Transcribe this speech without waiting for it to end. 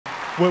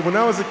Well, when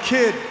I was a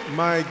kid,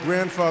 my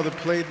grandfather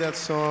played that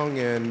song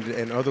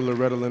and other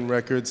Loretta Lynn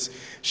records.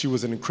 She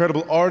was an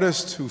incredible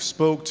artist who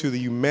spoke to the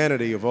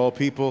humanity of all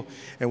people,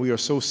 and we are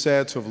so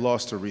sad to have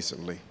lost her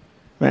recently.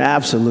 Man,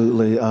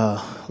 absolutely.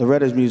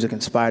 Loretta's music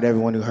inspired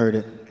everyone who heard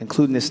it,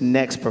 including this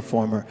next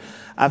performer.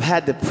 I've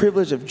had the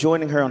privilege of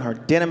joining her on her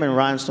Denim and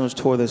Rhinestones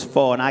tour this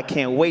fall, and I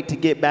can't wait to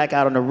get back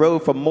out on the road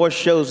for more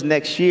shows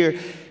next year.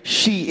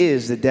 She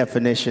is the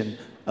definition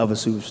of a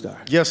superstar.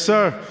 Yes,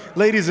 sir.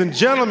 Ladies and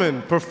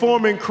gentlemen,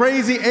 performing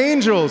Crazy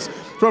Angels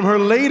from her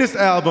latest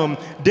album,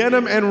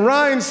 Denim and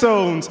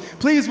Rhinestones.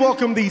 Please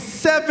welcome the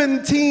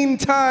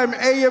 17-time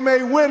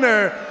AMA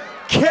winner,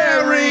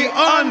 Carrie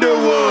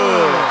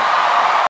Underwood.